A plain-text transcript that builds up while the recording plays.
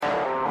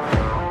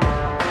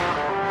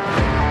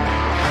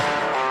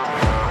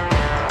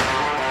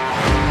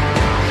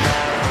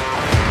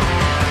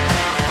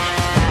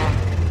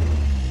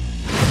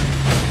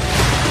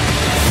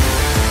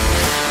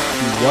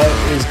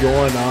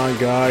going on,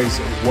 guys?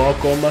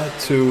 Welcome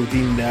to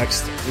the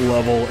Next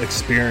Level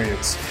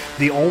Experience,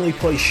 the only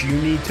place you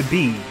need to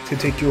be to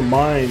take your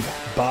mind,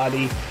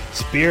 body,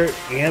 spirit,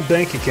 and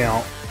bank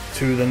account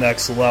to the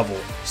next level.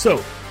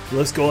 So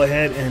let's go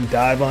ahead and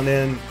dive on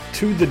in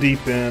to the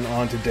deep end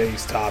on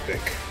today's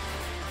topic.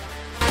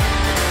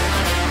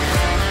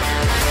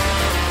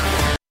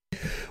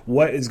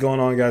 What is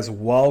going on, guys?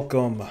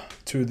 Welcome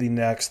to the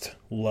Next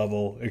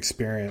Level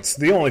Experience,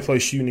 the only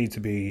place you need to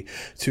be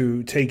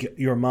to take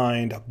your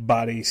mind,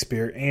 body,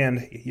 spirit,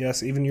 and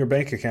yes, even your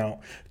bank account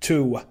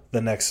to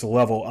the next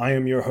level. I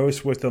am your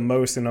host with the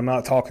most, and I'm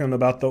not talking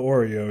about the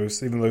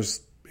Oreos,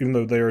 even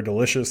though they are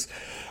delicious.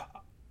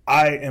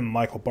 I am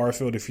Michael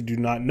Barfield. If you do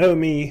not know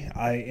me,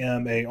 I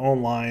am an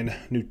online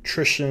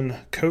nutrition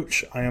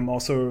coach. I am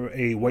also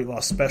a weight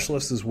loss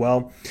specialist as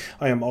well.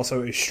 I am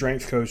also a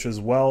strength coach as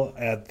well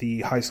at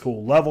the high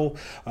school level.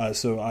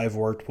 So I've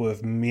worked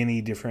with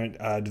many different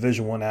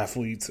Division I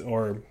athletes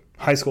or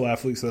high school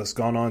athletes that's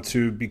gone on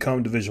to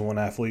become Division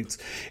I athletes.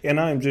 And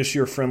I'm just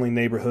your friendly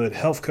neighborhood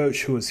health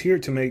coach who is here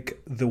to make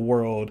the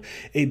world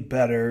a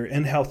better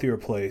and healthier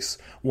place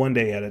one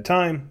day at a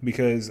time,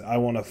 because I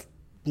want to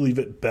leave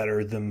it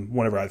better than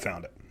whenever I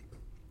found it.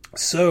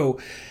 So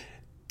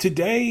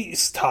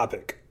today's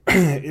topic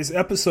is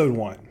episode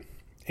 1.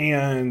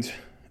 And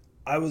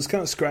I was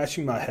kind of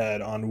scratching my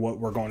head on what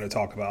we're going to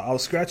talk about. I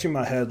was scratching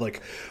my head,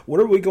 like, what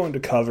are we going to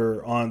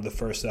cover on the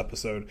first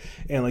episode?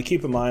 And like,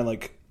 keep in mind,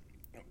 like,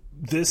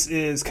 this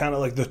is kind of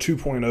like the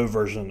 2.0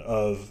 version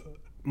of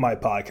my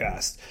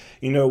podcast.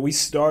 You know, we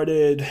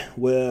started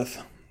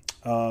with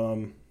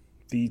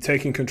the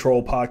Taking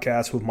Control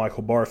podcast with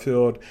Michael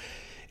Barfield.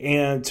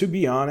 And to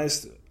be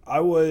honest, I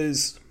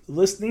was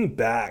listening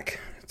back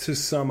to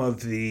some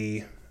of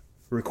the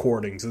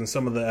recordings and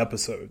some of the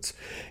episodes.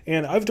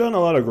 And I've done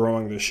a lot of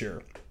growing this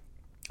year,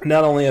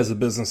 not only as a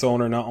business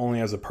owner, not only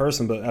as a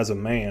person, but as a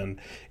man.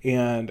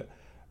 And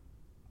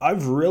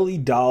I've really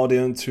dialed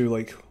into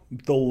like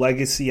the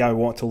legacy I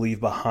want to leave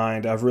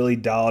behind. I've really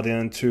dialed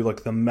into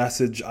like the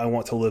message I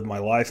want to live my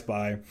life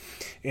by.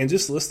 And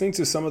just listening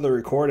to some of the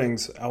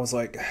recordings, I was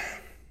like,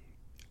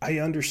 I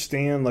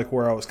understand like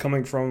where I was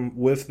coming from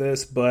with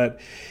this,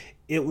 but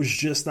it was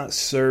just not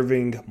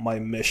serving my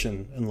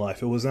mission in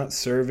life. It was not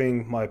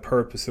serving my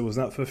purpose. It was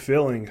not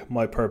fulfilling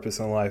my purpose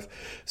in life.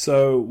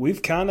 So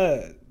we've kind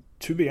of,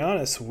 to be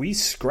honest, we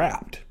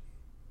scrapped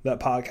that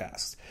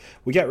podcast.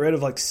 We got rid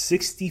of like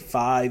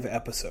 65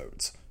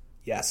 episodes.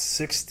 Yes,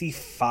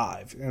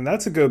 65. And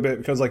that's a good bit,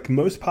 because like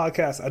most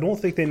podcasts, I don't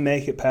think they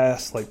make it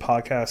past like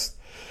podcast,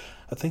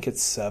 I think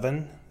it's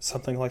 7,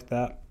 something like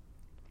that.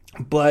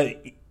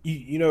 But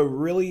you know,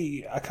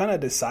 really, I kind of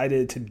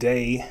decided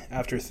today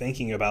after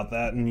thinking about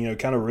that and, you know,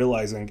 kind of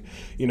realizing,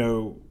 you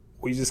know,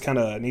 we just kind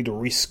of need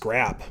to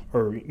scrap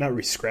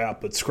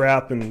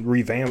and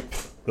revamp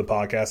the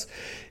podcast.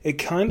 It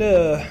kind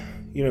of,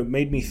 you know,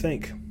 made me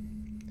think,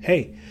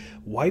 hey,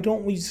 why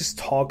don't we just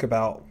talk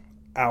about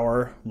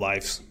our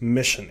life's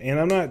mission? And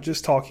I'm not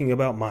just talking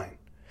about mine.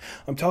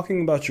 I'm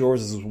talking about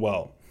yours as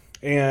well.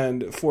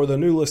 And for the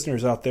new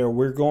listeners out there,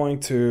 we're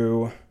going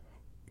to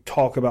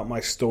talk about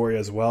my story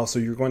as well. So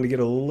you're going to get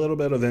a little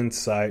bit of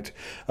insight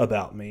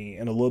about me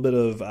and a little bit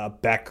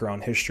of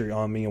background history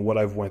on me and what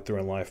I've went through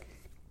in life.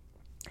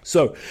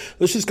 So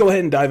let's just go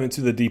ahead and dive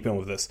into the deep end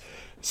with this.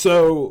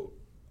 So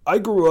I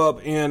grew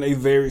up in a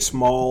very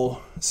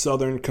small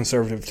southern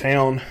conservative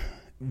town,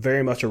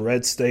 very much a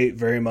red state,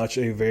 very much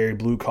a very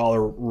blue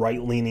collar,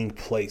 right leaning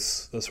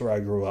place. That's where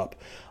I grew up.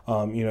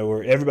 You know,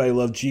 where everybody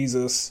loved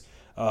Jesus.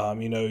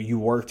 You know, you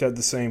worked at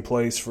the same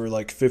place for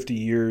like 50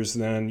 years,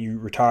 then you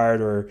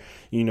retired, or,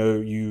 you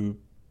know,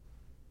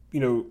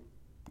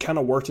 kind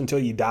of worked until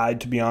you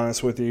died, to be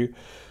honest with you.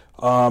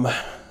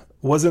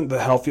 Wasn't the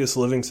healthiest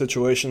living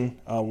situation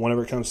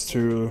whenever it comes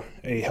to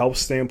a health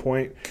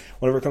standpoint,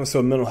 whenever it comes to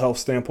a mental health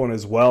standpoint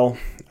as well.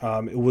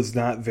 It was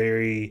not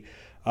very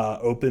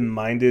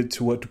open-minded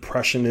to what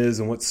depression is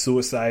and what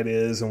suicide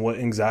is and what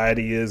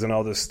anxiety is and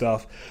all this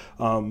stuff.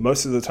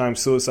 Most of the time,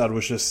 suicide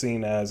was just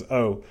seen as,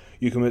 oh,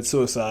 you commit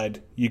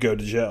suicide, you go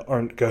to jail,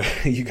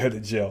 you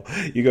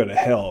go to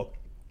hell.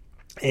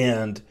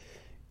 And,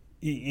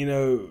 you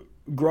know,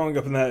 growing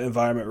up in that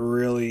environment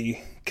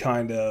really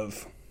kind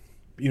of,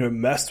 you know,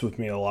 messed with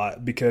me a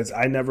lot, because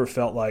I never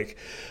felt like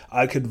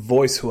I could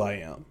voice who I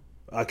am.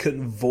 I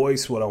couldn't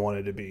voice what I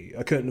wanted to be.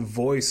 I couldn't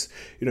voice,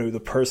 you know,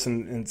 the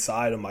person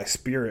inside of my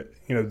spirit,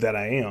 you know, that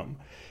I am.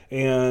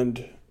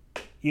 And,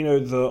 you know,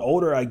 the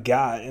older I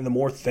got and the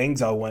more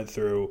things I went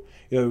through,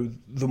 you know,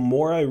 the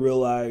more I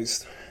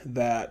realized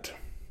that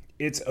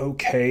it's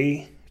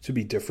okay to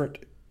be different.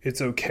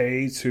 It's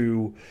okay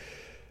to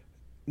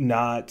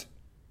not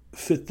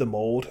fit the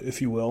mold,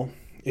 if you will.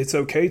 It's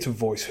okay to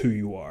voice who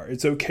you are.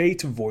 It's okay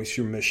to voice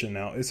your mission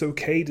out. It's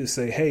okay to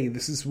say, hey,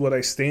 this is what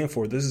I stand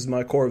for. This is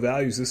my core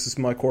values. This is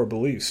my core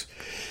beliefs.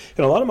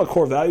 And a lot of my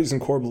core values and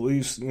core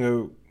beliefs, you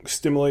know,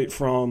 stimulate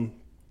from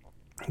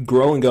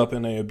growing up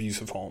in an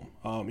abusive home.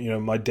 You know,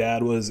 my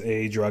dad was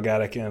a drug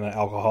addict and an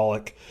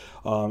alcoholic.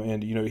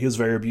 And, you know, he was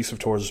very abusive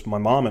towards my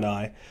mom and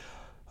I.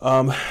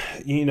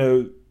 You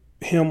know,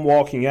 him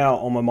walking out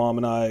on my mom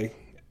and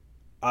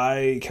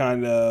I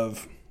kind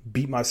of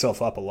beat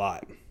myself up a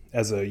lot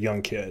as a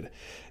young kid.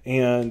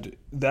 And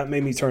that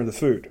made me turn to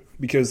food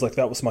because like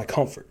that was my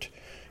comfort.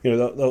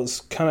 That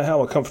was kind of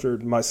how I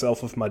comforted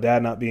myself with my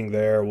dad not being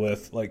there,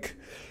 with like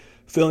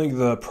feeling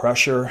the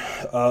pressure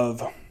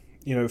of,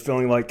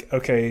 feeling like,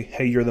 okay,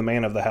 hey, you're the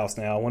man of the house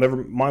now. Whenever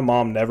my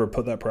mom never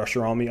put that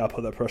pressure on me, I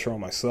put that pressure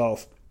on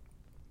myself.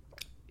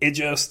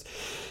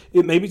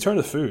 It made me turn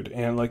to food,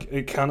 and like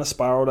it kind of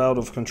spiraled out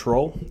of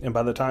control. And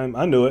by the time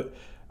I knew it,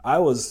 I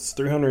was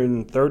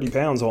 330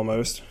 pounds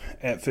almost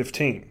at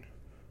 15,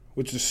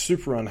 which is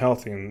super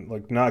unhealthy and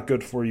like not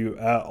good for you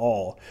at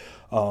all.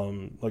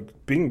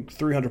 Like being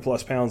 300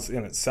 plus pounds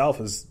in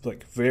itself is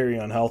like very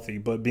unhealthy,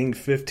 but being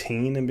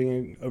 15 and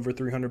being over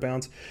 300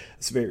 pounds,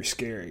 it's very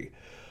scary.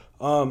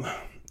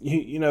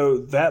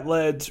 That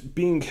led to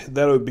being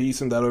that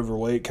obese and that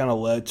overweight kind of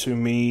led to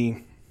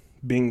me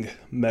being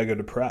mega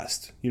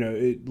depressed.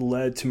 It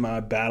led to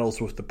my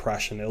battles with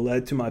depression. It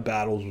led to my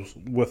battles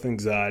with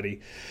anxiety.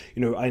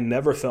 I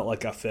never felt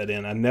like I fit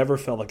in. I never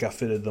felt like I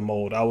fitted the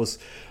mold. I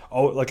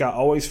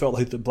always felt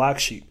like the black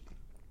sheep.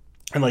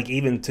 And like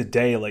even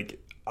today, like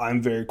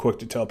I'm very quick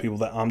to tell people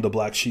that I'm the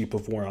black sheep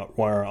of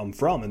where I'm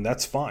from, and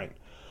that's fine.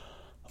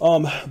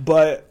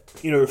 But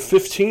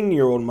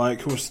 15-year-old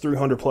Mike, who was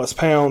 300 plus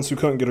pounds, who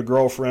couldn't get a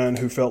girlfriend,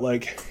 who felt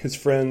like his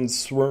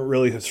friends weren't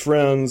really his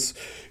friends,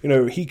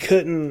 he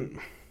couldn't,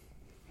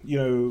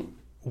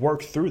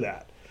 work through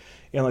that.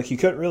 And like he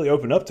couldn't really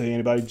open up to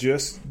anybody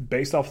just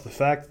based off of the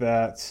fact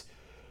that,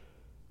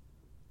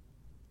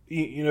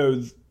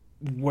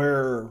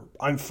 where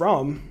I'm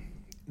from,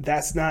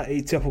 that's not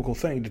a typical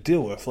thing to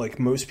deal with. Like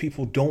most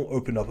people don't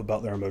open up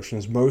about their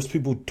emotions. Most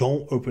people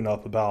don't open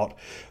up about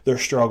their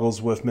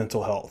struggles with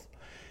mental health.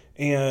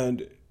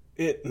 And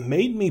it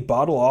made me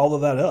bottle all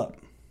of that up.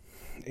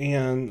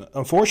 And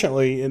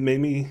unfortunately, it made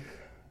me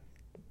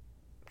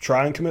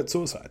try and commit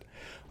suicide.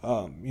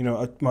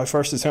 My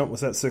first attempt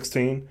was at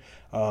 16.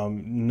 I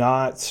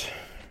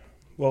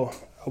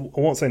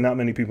won't say not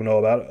many people know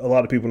about it. A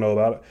lot of people know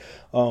about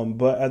it.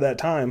 But at that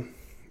time,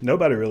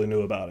 nobody really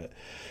knew about it.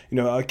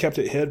 I kept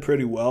it hid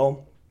pretty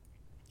well.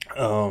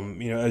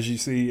 As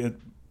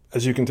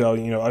you can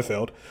tell, I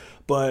failed.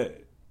 But,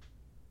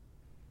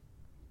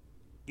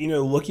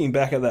 looking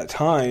back at that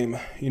time,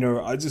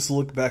 I just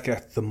look back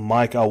at the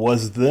Mike I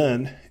was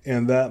then,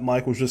 and that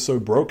Mike was just so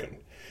broken.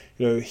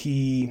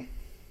 He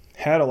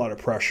had a lot of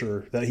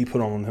pressure that he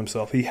put on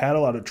himself. He had a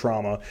lot of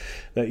trauma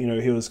that,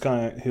 he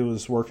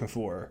was working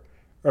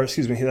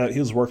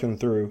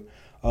through.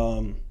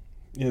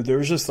 There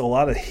was just a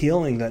lot of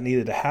healing that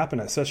needed to happen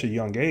at such a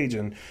young age.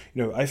 And,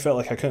 I felt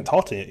like I couldn't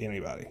talk to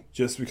anybody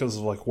just because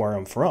of like where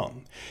I'm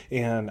from.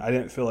 And I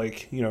didn't feel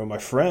like, my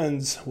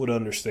friends would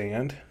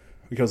understand,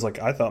 because like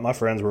I thought my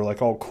friends were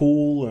like all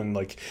cool, and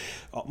like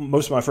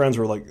most of my friends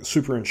were like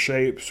super in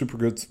shape, super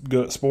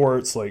good at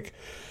sports. Like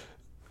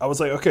I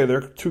was like, okay,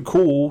 they're too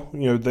cool.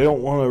 They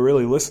don't want to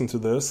really listen to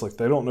this. Like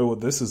they don't know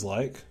what this is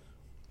like.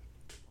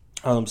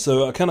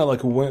 So I kind of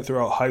like went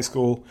throughout high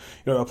school.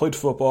 I played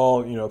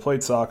football, I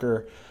played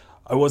soccer.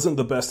 I wasn't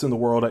the best in the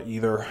world at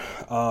either.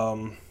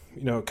 Kind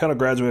of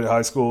graduated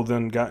high school,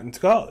 then got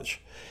into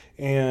college.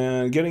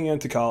 And getting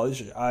into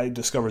college, I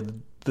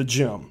discovered the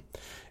gym.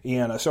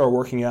 And I started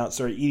working out,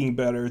 started eating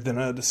better. Then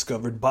I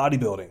discovered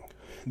bodybuilding.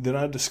 Then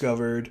I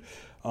discovered,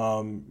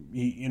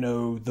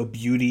 the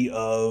beauty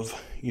of,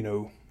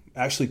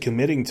 actually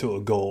committing to a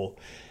goal.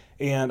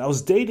 And I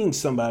was dating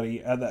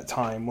somebody at that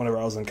time whenever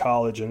I was in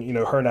college, and,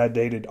 her and I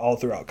dated all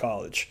throughout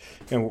college.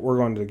 And we're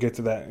going to get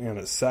to that in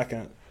a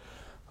second.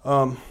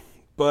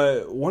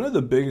 But one of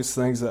the biggest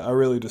things that I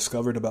really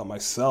discovered about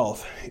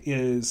myself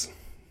is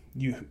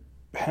you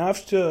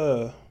have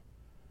to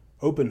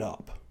open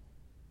up.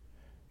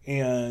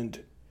 And,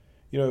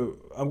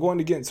 I'm going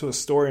to get into a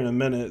story in a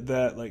minute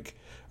that, like,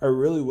 I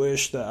really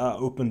wish that I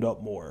opened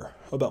up more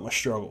about my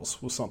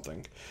struggles with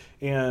something.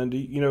 And,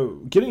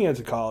 getting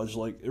into college,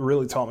 like, it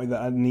really taught me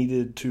that I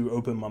needed to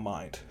open my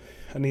mind.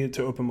 I needed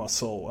to open my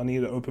soul. I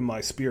needed to open my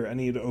spirit. I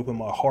needed to open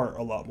my heart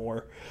a lot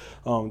more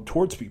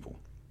towards people.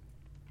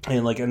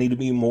 And, like, I need to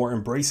be more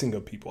embracing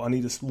of people. I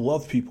need to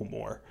love people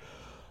more.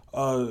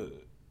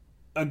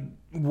 I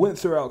went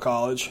throughout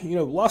college,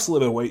 lost a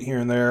little bit of weight here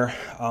and there.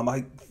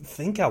 I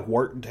think I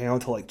worked down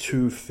to like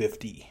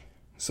 250.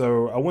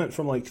 So I went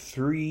from like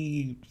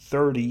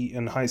 330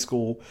 in high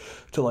school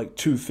to like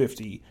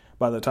 250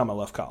 by the time I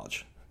left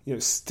college.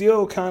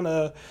 Still kind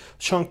of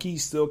chunky,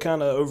 still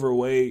kind of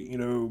overweight,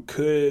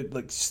 could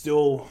like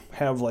still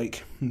have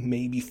like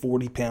maybe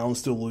 40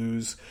 pounds to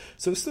lose.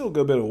 So still a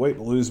good bit of weight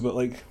to lose, but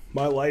like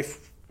my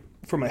life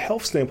from a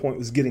health standpoint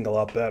was getting a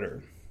lot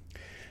better.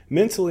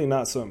 Mentally,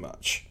 not so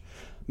much.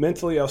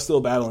 Mentally, I was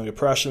still battling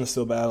depression,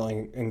 still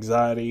battling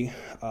anxiety.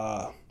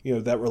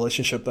 That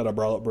relationship that I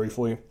brought up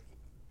briefly,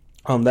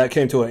 that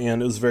came to an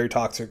end. It was a very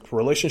toxic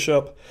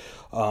relationship.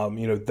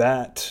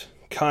 That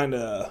kind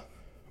of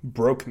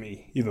broke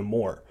me even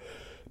more,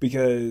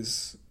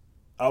 because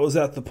I was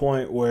at the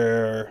point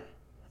where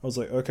I was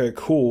like, okay,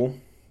 cool.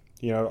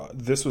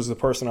 This was the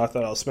person I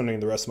thought I was spending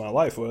the rest of my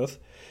life with.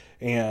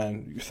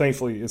 And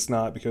thankfully it's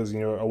not, because,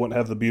 I wouldn't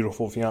have the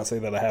beautiful fiance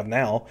that I have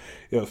now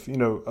if,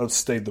 I've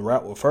stayed the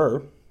route with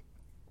her.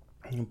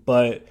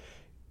 But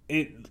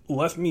it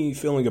left me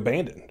feeling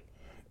abandoned.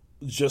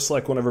 Just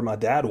like whenever my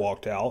dad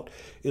walked out,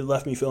 it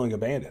left me feeling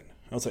abandoned.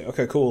 I was like,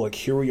 okay, cool. Like,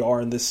 here we are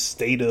in this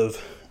state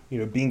of,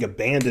 being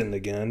abandoned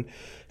again.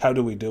 How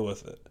do we deal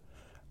with it?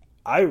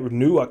 I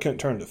knew I couldn't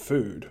turn to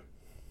food.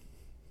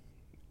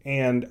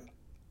 And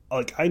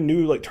I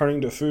knew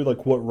turning to food,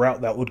 what route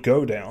that would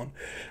go down.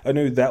 I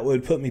knew that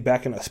would put me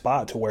back in a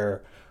spot to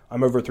where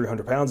I'm over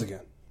 300 pounds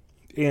again.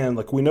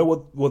 And we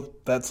know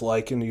what that's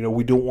like, and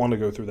we don't want to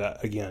go through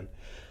that again.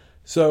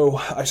 So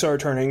I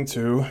started turning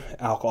to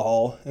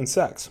alcohol and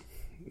sex.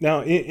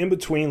 Now, in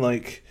between,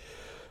 I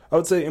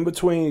would say in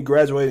between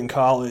graduating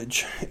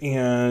college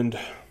and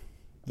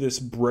this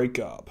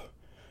breakup,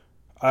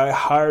 I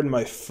hired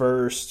my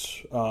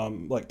first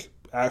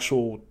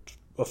actual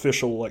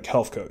official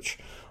health coach.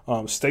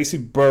 Stacy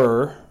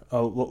Burr,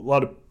 a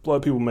lot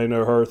of people may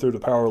know her through the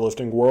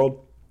powerlifting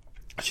world.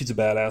 She's a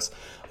badass.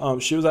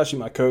 She was actually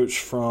my coach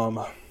from,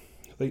 I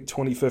think,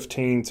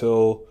 2015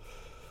 till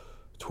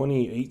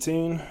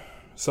 2018,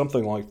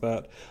 something like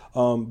that.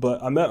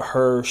 But I met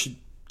her.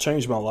 She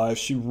changed my life.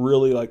 She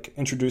really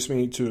introduced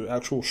me to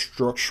actual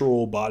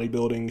structural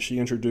bodybuilding. She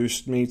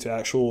introduced me to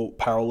actual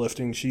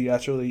powerlifting. She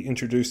actually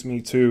introduced me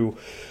to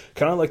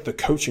kind of the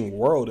coaching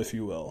world, if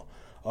you will.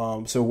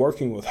 So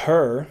working with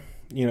her,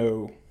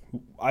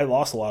 I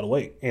lost a lot of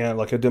weight,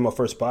 and I did my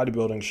first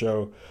bodybuilding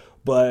show,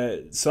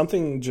 but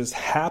something just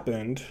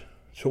happened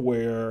to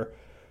where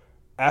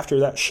after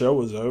that show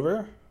was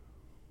over,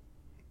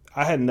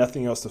 I had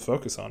nothing else to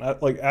focus on.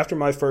 After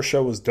my first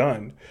show was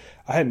done,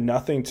 I had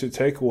nothing to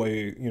take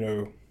away,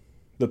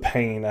 the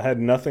pain. I had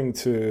nothing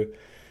to,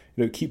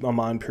 keep my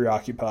mind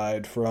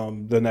preoccupied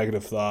from the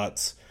negative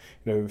thoughts.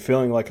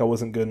 Feeling like I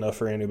wasn't good enough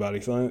for anybody,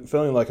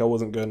 feeling like I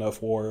wasn't good enough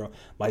for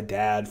my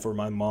dad, for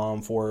my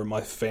mom, for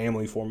my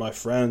family, for my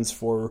friends,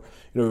 for,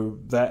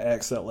 that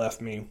ex that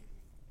left me.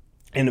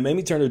 And it made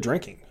me turn to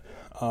drinking.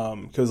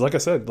 Because like I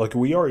said,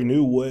 we already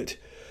knew what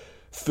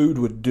food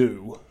would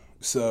do.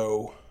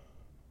 So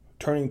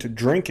turning to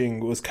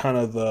drinking was kind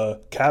of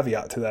the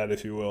caveat to that,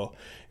 if you will.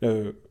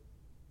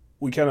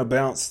 We kind of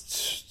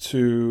bounced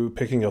to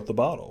picking up the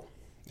bottle.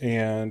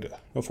 And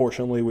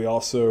unfortunately, we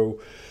also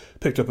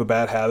picked up a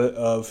bad habit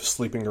of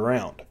sleeping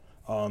around.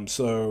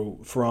 So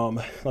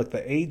from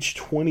the age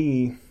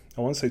 20,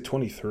 I want to say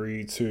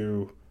 23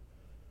 to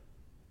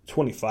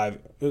 25,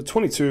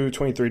 22,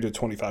 23 to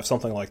 25,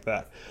 something like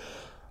that.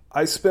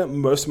 I spent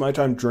most of my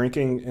time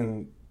drinking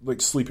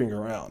and sleeping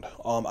around.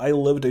 I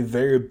lived a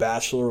very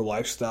bachelor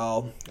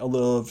lifestyle. I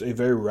lived a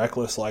very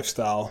reckless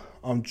lifestyle,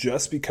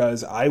 just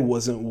because I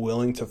wasn't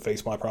willing to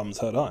face my problems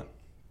head on.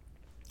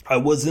 I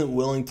wasn't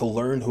willing to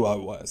learn who I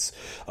was.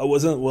 I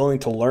wasn't willing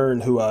to learn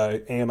who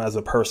I am as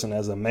a person,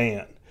 as a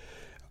man.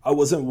 I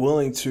wasn't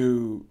willing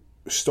to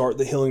start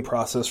the healing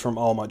process from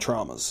all my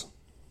traumas.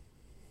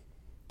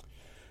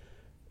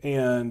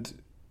 And,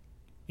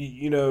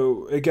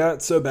 it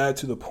got so bad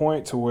to the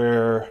point to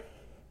where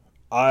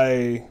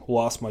I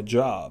lost my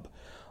job.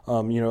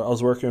 I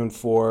was working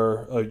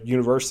for a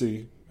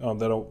university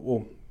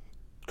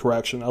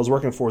I was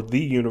working for the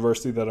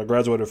university that I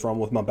graduated from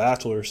with my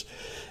bachelor's,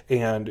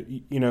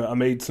 and, I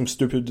made some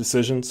stupid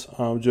decisions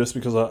just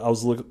because I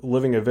was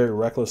living a very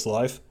reckless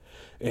life,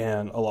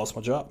 and I lost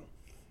my job.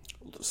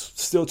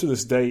 Still to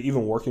this day,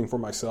 even working for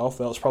myself,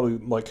 that was probably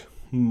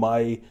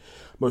my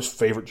most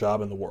favorite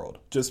job in the world,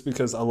 just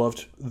because I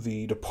loved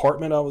the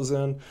department I was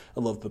in.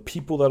 I loved the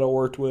people that I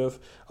worked with.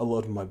 I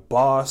loved my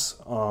boss.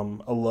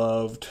 I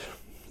loved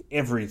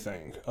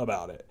everything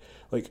about it.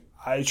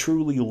 I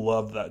truly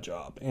loved that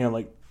job.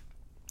 And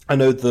I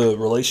know the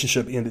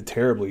relationship ended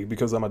terribly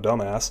because I'm a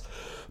dumbass,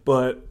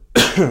 but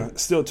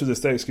still to this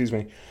day,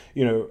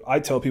 I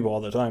tell people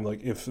all the time,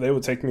 if they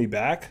would take me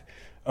back,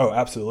 oh,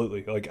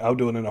 absolutely. I would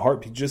do it in a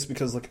heartbeat, just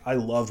because I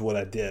loved what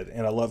I did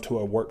and I loved who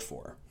I worked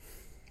for.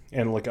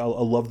 And I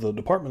loved the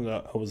department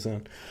that I was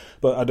in,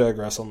 but I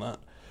digress on that.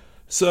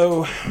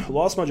 So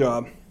lost my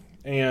job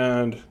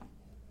and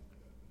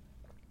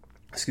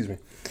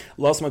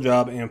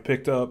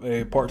picked up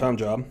a part-time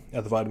job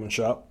at the vitamin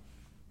shop.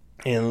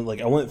 And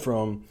I went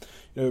from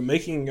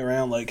making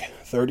around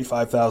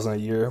 $35,000 a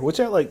year, which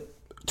at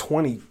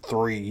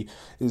 23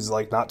 is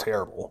not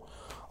terrible,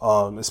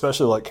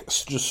 especially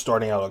just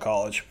starting out of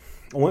college.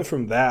 I went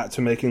from that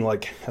to making I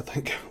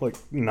think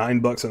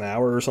 $9 an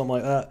hour or something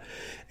like that,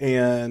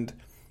 and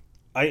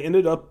I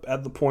ended up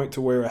at the point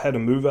to where I had to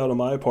move out of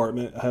my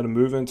apartment. I had to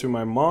move into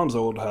my mom's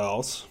old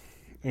house,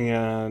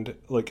 and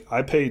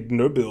I paid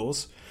no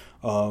bills.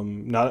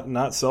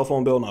 Not cell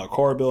phone bill, not a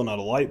car bill, not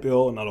a light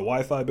bill, not a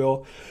Wi-Fi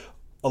bill.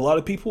 A lot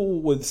of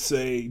people would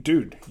say,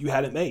 dude, you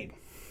had it made.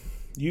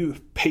 You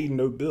paid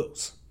no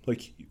bills.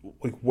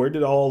 Where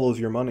did all of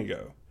your money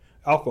go?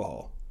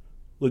 Alcohol.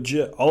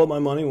 Legit. All of my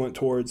money went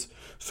towards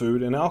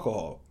food and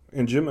alcohol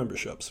and gym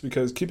memberships.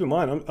 Because keep in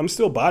mind, I'm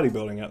still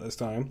bodybuilding at this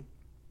time.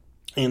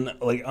 And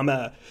like I'm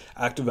an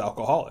active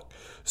alcoholic.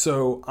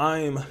 So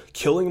I'm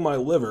killing my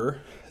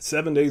liver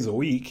 7 days a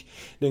week,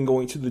 then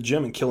going to the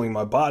gym and killing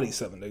my body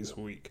 7 days a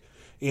week.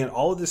 And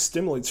all of this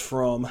stimulates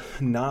from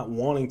not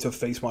wanting to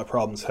face my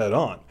problems head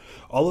on.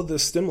 All of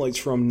this stimulates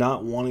from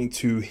not wanting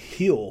to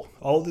heal.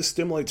 All of this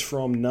stimulates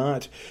from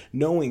not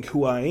knowing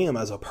who I am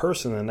as a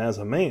person and as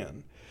a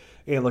man.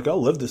 And like I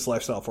lived this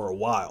lifestyle for a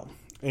while.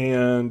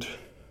 And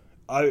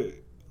I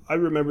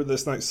remember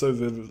this night so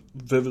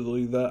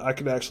vividly that I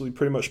could actually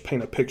pretty much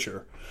paint a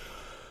picture.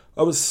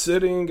 I was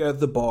sitting at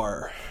the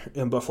bar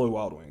in Buffalo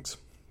Wild Wings.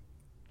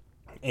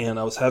 And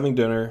I was having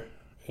dinner.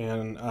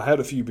 And I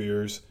had a few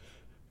beers.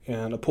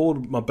 And I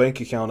pulled my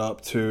bank account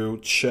up to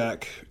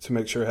check to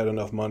make sure I had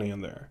enough money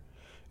in there.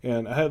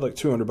 And I had like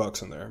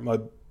 $200 in there. My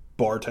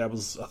bar tab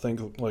was, I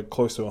think, like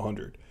close to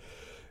 100.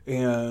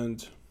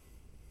 And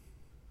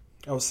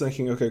I was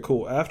thinking, okay,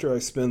 cool. After I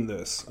spend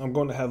this, I'm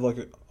going to have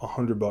like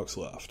 $100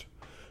 left.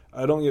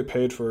 I don't get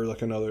paid for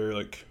like another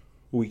like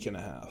week and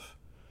a half.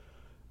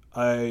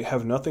 I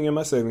have nothing in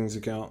my savings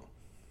account.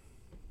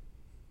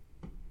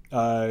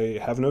 I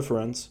have no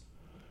friends.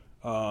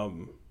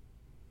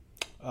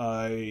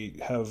 I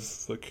have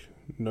like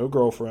no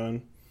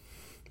girlfriend.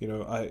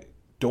 I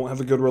don't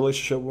have a good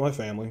relationship with my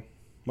family.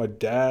 My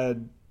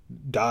dad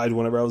died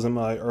whenever I was in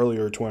my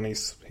earlier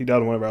 20s. He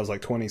died whenever I was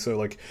like 20, so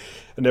like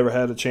I never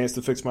had a chance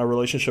to fix my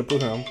relationship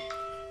with him.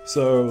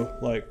 So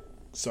like,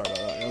 sorry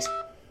about that, guys.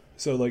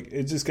 So like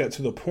it just got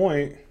to the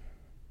point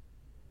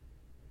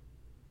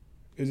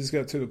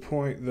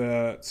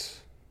that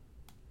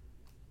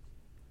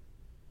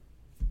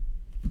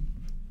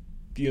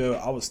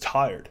I was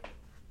tired.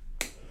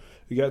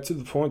 It got to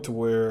the point to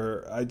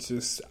where I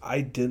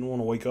didn't want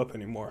to wake up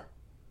anymore.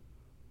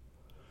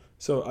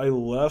 So I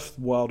left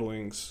Wild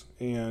Wings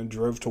and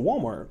drove to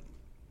Walmart.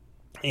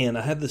 And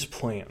I had this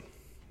plan.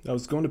 I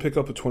was going to pick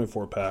up a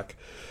 24-pack.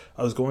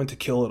 I was going to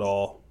kill it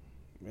all.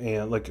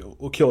 And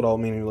kill it all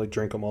meaning like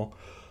drink them all.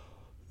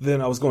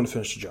 Then I was going to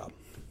finish the job.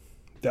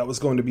 That was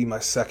going to be my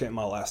second and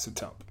my last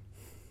attempt.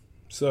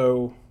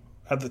 So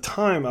at the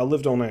time I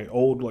lived on an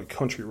old like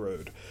country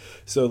road.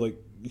 So like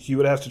you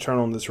would have to turn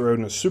on this road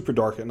and it's super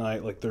dark at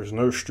night. Like there's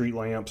no street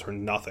lamps or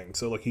nothing.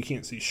 So like you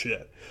can't see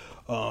shit.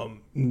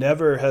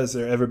 Never has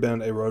there ever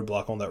been a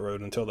roadblock on that road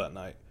until that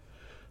night.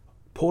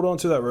 Pulled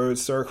onto that road,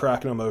 started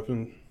cracking them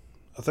open.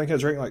 I think I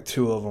drank like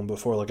 2 of them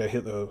before like I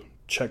hit the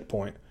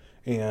checkpoint.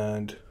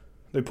 And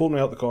they pulled me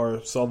out the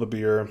car, saw the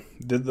beer,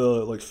 did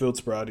the like field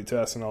sobriety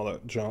test and all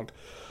that junk.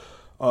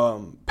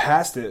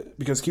 Passed it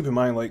because keep in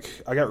mind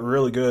like I got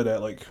really good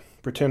at like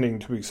pretending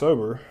to be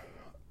sober.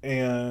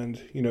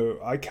 And,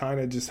 I kind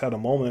of just had a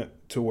moment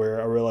to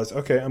where I realized,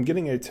 okay, I'm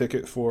getting a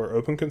ticket for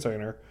open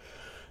container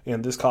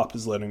and this cop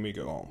is letting me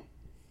go home.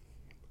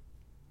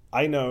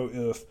 I know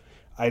if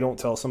I don't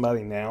tell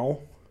somebody now,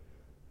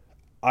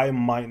 I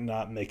might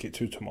not make it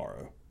to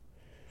tomorrow.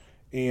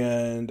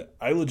 And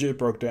I legit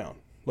broke down.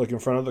 Like in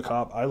front of the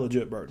cop, I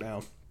legit broke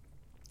down.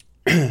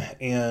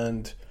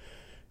 And,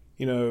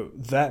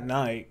 that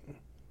night,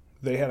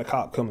 they had a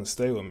cop come and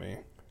stay with me.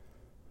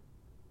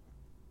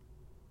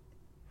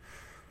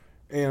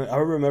 And I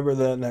remember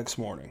that next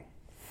morning.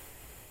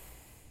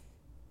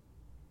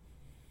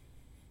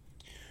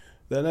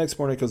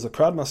 Because I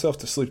cried myself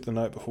to sleep the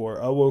night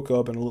before, I woke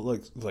up and it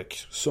looked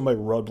like somebody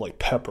rubbed like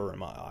pepper in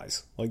my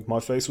eyes. Like my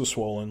face was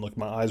swollen, like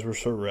my eyes were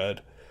so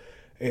red.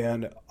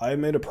 And I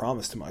made a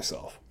promise to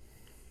myself.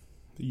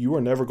 You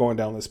are never going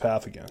down this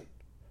path again.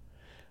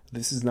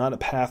 This is not a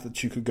path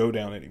that you could go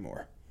down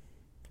anymore.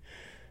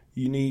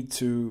 You need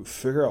to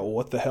figure out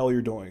what the hell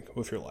you're doing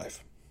with your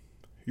life.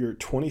 You're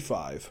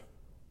 25.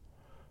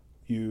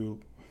 You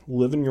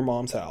live in your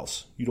mom's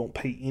house. You don't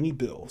pay any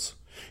bills.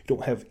 You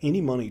don't have any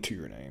money to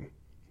your name.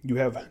 You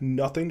have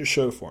nothing to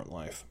show for in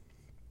life.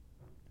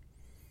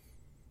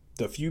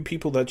 The few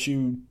people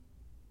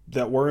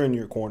that were in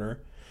your corner,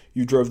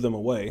 you drove them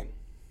away.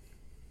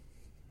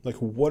 Like,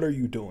 what are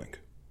you doing?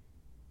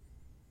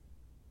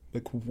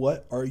 Like,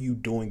 what are you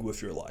doing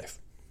with your life?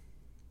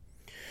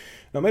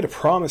 And I made a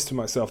promise to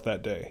myself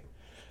that day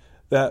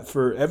that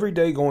for every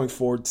day going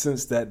forward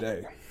since that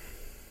day,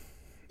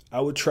 I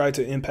would try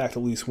to impact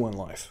at least one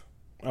life.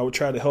 I would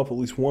try to help at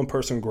least one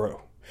person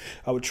grow.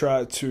 I would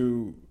try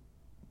to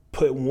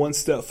put one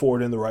step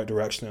forward in the right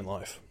direction in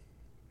life.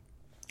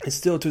 And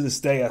still to this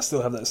day, I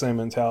still have that same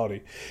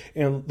mentality.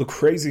 And the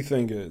crazy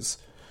thing is,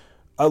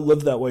 I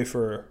lived that way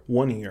for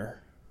 1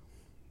 year.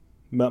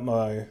 Met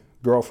my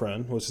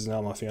girlfriend, which is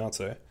now my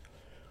fiance.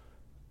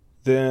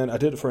 Then I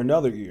did it for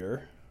another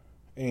year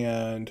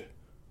and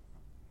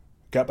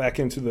got back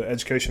into the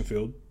education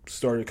field,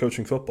 started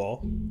coaching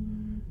football.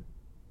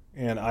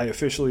 And I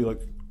officially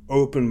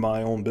opened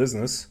my own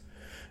business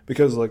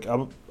because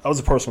I was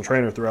a personal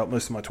trainer throughout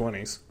most of my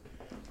 20s.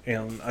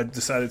 And I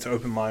decided to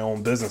open my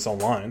own business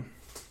online.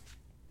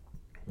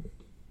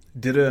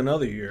 Did it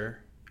another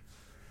year.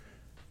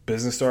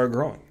 Business started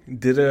growing.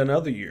 Did it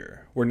another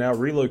year. We're now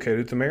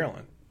relocated to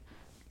Maryland.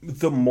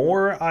 The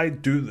more I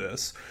do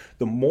this,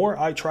 the more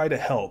I try to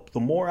help, the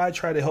more I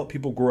try to help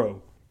people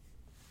grow,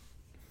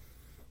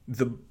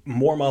 the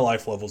more my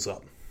life levels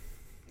up.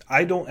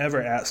 I don't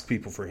ever ask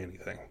people for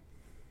anything.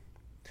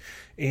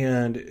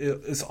 And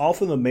it's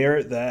often the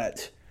merit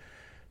that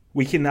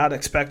we cannot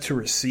expect to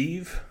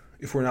receive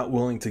if we're not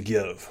willing to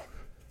give.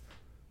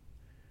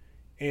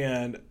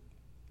 And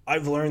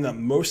I've learned that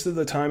most of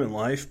the time in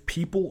life,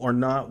 people are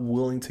not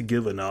willing to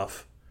give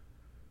enough.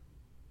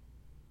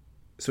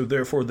 So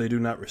therefore, they do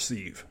not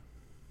receive.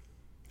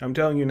 I'm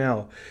telling you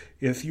now,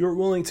 if you're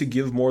willing to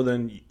give more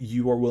than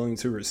you are willing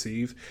to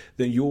receive,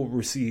 then you'll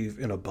receive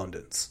in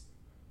abundance.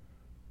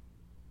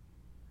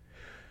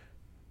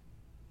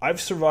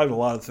 I've survived a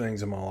lot of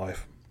things in my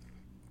life.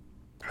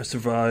 I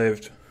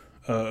survived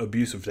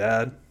abusive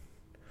dad.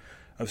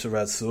 I've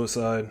survived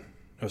suicide.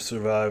 I've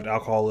survived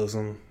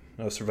alcoholism.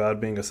 I've survived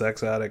being a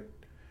sex addict.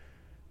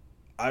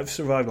 I've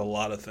survived a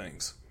lot of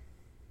things.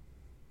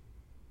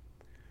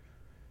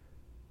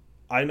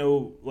 I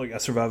know, I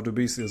survived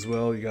obesity as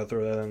well. You got to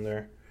throw that in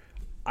there.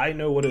 I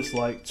know what it's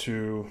like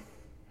to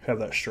have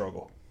that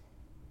struggle.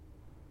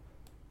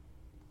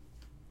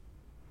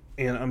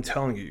 And I'm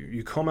telling you,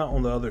 you come out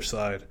on the other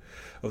side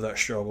of that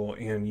struggle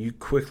and you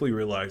quickly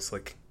realize,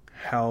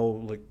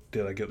 how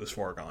did I get this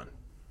far gone?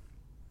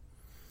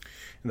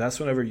 And that's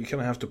whenever you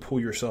kind of have to pull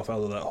yourself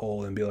out of that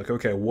hole and be like,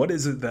 okay, what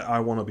is it that I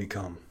want to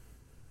become?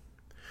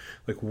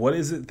 What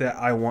is it that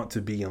I want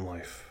to be in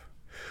life?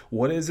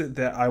 What is it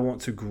that I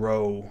want to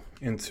grow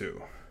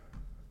into?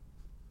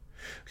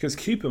 Because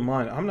keep in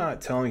mind, I'm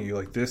not telling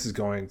you this is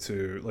going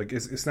to,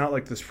 it's not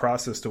like this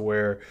process to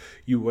where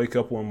you wake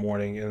up one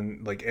morning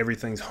and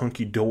everything's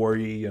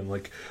hunky-dory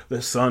and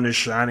the sun is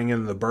shining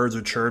and the birds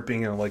are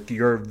chirping and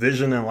your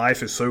vision in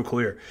life is so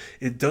clear.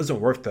 It doesn't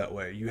work that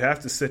way. You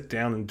have to sit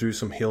down and do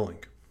some healing.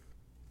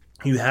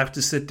 You have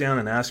to sit down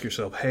and ask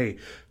yourself, hey,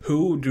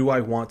 who do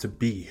I want to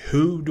be?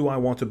 Who do I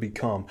want to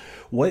become?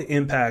 What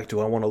impact do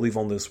I want to leave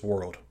on this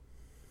world?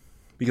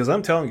 Because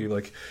I'm telling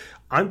you,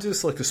 I'm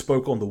just a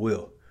spoke on the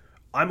wheel.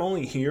 I'm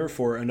only here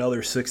for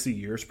another 60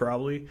 years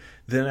probably.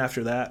 Then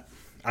after that,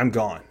 I'm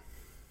gone.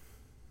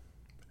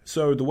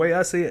 So the way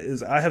I see it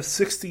is I have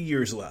 60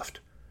 years left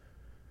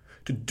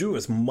to do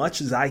as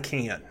much as I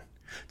can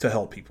to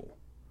help people.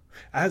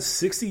 I have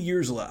 60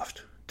 years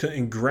left to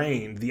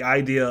ingrain the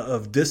idea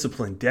of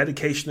discipline,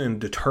 dedication,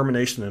 and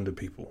determination into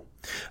people.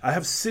 I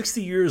have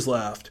 60 years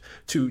left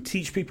to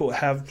teach people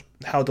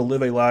how to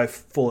live a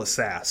life full of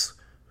sass,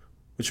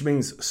 which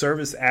means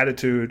service,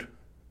 attitude,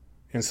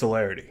 and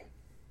celerity.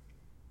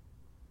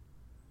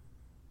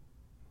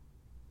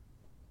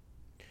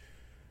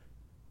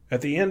 At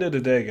the end of the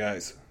day,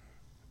 guys,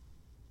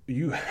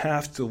 you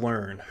have to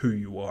learn who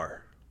you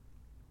are.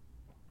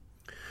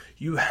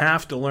 You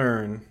have to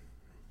learn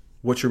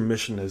what your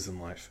mission is in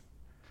life.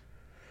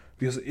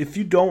 Because if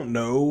you don't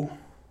know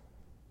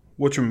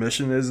what your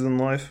mission is in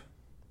life,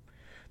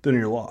 then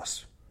you're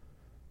lost.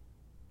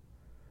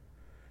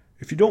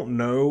 If you don't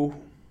know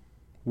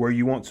where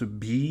you want to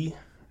be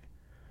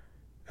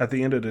at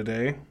the end of the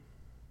day,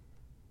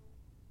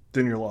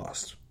 then you're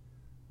lost.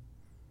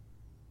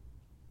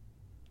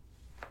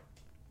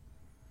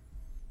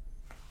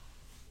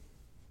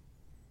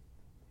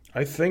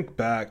 I think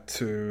back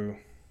to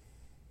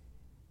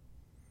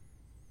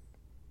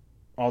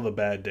all the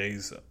bad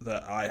days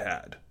that I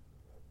had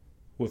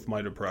with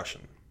my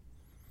depression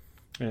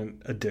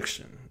and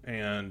addiction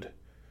and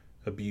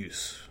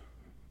abuse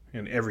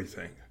and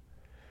everything.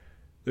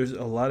 There's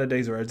a lot of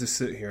days where I just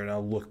sit here and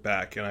I'll look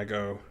back and I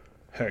go,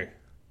 hey,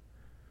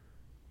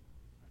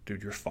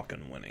 dude, you're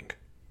fucking winning.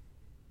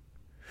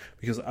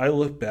 Because I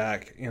look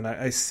back and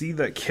I see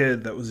that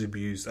kid that was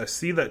abused. I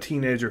see that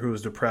teenager who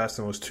was depressed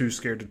and was too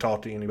scared to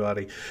talk to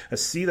anybody. I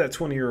see that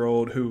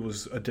 20-year-old who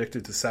was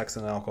addicted to sex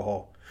and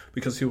alcohol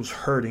because he was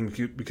hurting,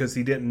 because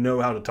he didn't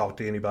know how to talk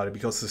to anybody,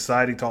 because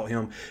society taught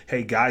him,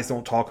 hey, guys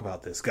don't talk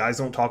about this. Guys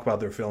don't talk about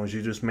their feelings.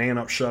 You just man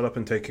up, shut up,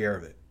 and take care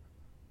of it.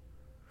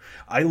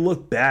 I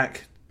look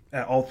back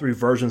at all three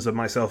versions of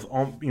myself,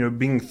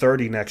 being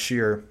 30 next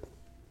year.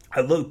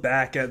 I look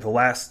back at the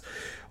last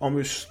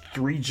almost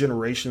 3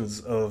 generations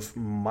of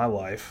my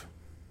life,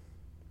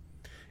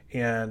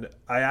 and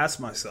I ask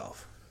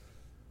myself,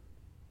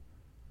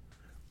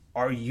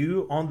 are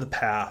you on the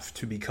path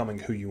to becoming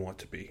who you want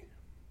to be?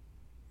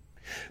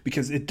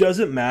 Because it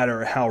doesn't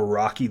matter how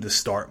rocky the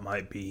start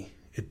might be.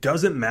 It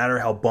doesn't matter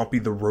how bumpy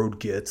the road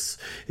gets.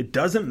 It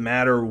doesn't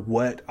matter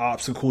what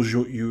obstacles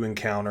you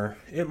encounter.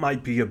 It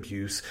might be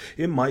abuse.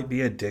 It might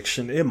be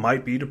addiction. It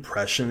might be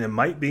depression. It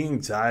might be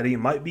anxiety. It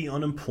might be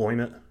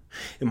unemployment.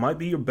 It might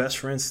be your best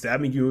friend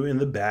stabbing you in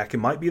the back. It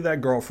might be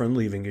that girlfriend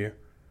leaving you.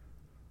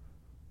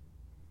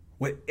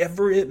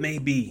 Whatever it may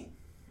be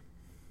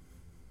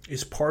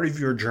is part of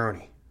your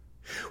journey.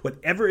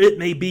 Whatever it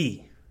may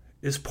be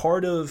is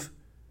part of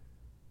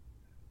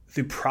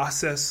the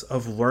process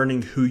of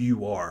learning who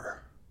you are.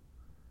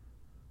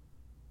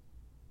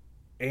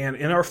 And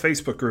in our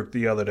Facebook group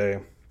the other day,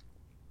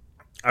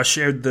 I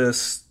shared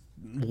this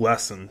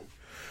lesson.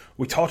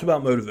 We talked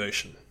about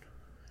motivation.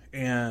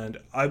 And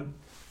I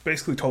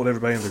basically told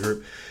everybody in the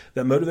group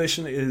that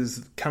motivation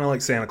is kind of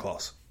like Santa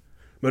Claus.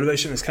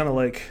 Motivation is kind of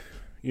like,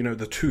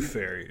 the tooth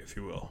fairy, if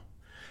you will.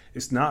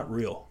 It's not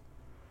real.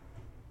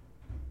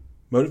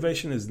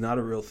 Motivation is not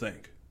a real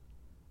thing.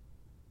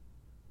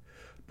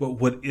 But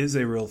what is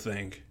a real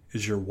thing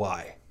is your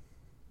why.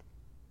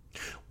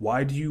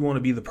 Why do you want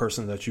to be the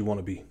person that you want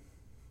to be?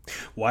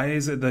 Why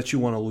is it that you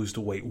want to lose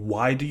the weight?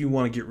 Why do you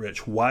want to get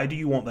rich? Why do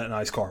you want that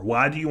nice car?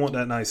 Why do you want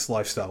that nice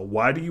lifestyle?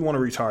 Why do you want to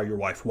retire your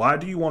wife? Why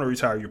do you want to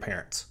retire your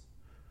parents?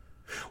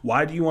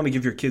 Why do you want to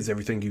give your kids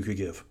everything you could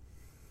give?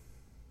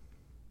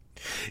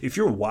 If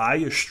your why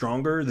is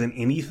stronger than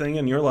anything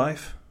in your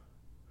life,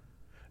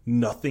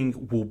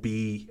 nothing will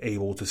be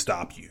able to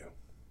stop you.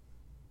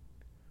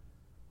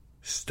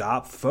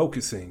 Stop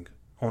focusing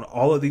on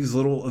all of these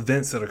little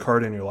events that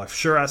occurred in your life.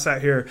 Sure, I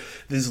sat here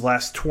these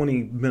last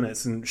 20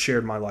 minutes and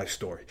shared my life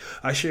story.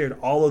 I shared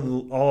all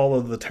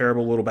of the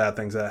terrible little bad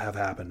things that have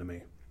happened to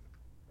me.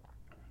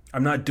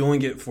 I'm not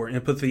doing it for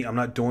empathy. I'm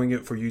not doing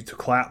it for you to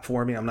clap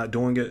for me. I'm not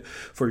doing it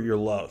for your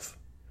love.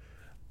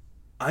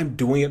 I'm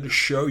doing it to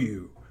show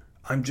you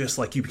I'm just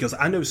like you, because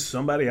I know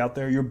somebody out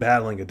there, you're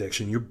battling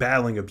addiction, you're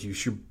battling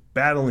abuse, you're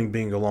battling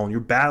being alone, you're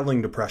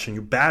battling depression,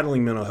 you're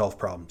battling mental health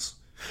problems.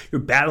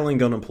 You're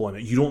battling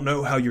unemployment. You don't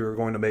know how you're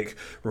going to make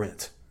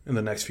rent in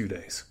the next few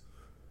days.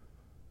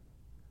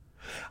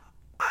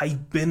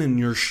 I've been in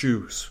your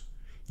shoes.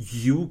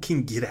 You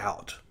can get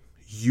out.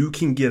 You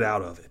can get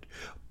out of it.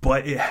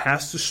 But it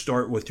has to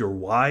start with your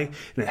why,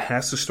 and it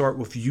has to start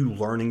with you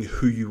learning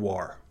who you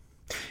are.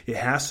 It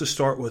has to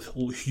start with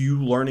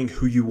you learning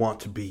who you want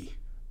to be.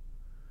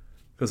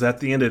 Because at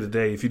the end of the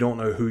day, if you don't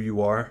know who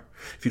you are,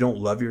 if you don't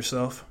love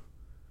yourself,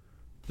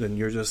 then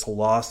you're just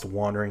lost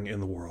wandering in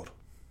the world.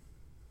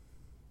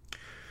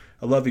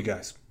 I love you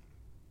guys.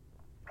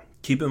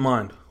 Keep in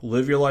mind,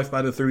 live your life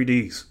by the 3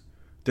 Ds.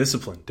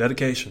 Discipline,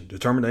 dedication,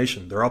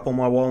 determination. They're up on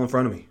my wall in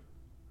front of me.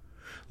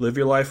 Live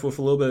your life with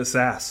a little bit of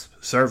sass,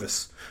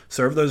 service.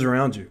 Serve those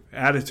around you.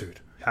 Attitude.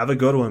 Have a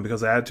good one,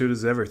 because attitude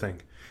is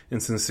everything.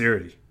 And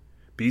sincerity.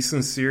 Be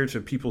sincere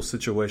to people's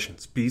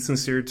situations. Be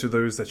sincere to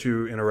those that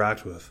you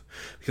interact with.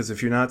 Because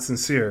if you're not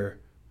sincere,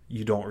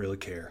 you don't really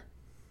care.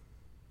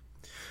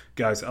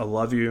 Guys, I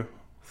love you.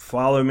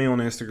 Follow me on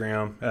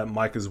Instagram at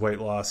Micah's Weight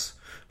Loss.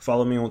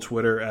 Follow me on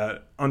Twitter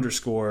at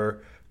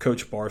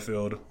 _Coach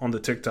Barfield. On the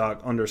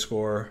TikTok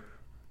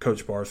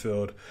 _Coach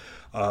Barfield.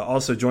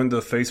 Also join the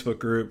Facebook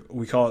group.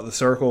 We call it The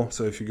Circle.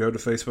 So if you go to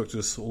Facebook,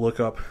 just look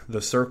up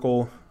The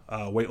Circle.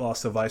 Weight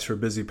loss advice for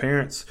busy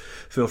parents.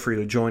 Feel free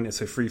to join.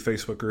 It's a free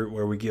Facebook group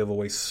where we give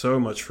away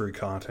so much free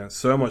content,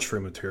 so much free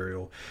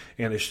material,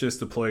 and it's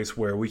just a place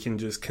where we can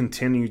just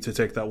continue to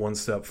take that one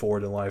step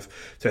forward in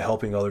life to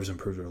helping others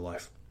improve their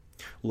life.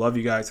 Love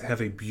you guys. Have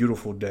a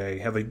beautiful day.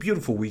 Have a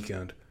beautiful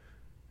weekend,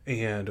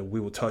 and we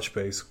will touch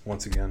base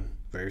once again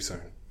very soon.